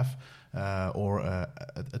they have, or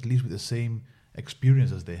at least with the same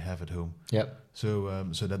experience as they have at home. Yep. So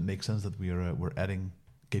that makes sense that we're adding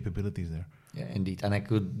capabilities there. Yeah, indeed. And I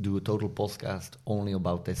could do a total podcast only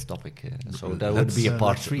about this topic. So that would be a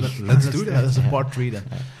part 3. Let's do that. That's a part 3 then.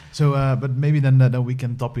 So, but maybe then we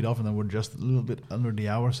can top it off, and then we're just a little bit under the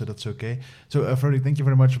hour, so that's okay. So, Frederick, thank you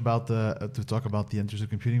very much to talk about the end-user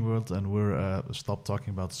computing world, and we're stop talking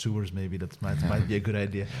about sewers. Maybe that might be a good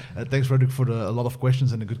idea. Thanks, Frederick, for a lot of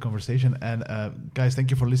questions and a good conversation. And guys,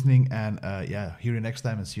 thank you for listening. And hear you next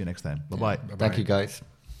time, and see you next time. Bye bye. Thank you, guys.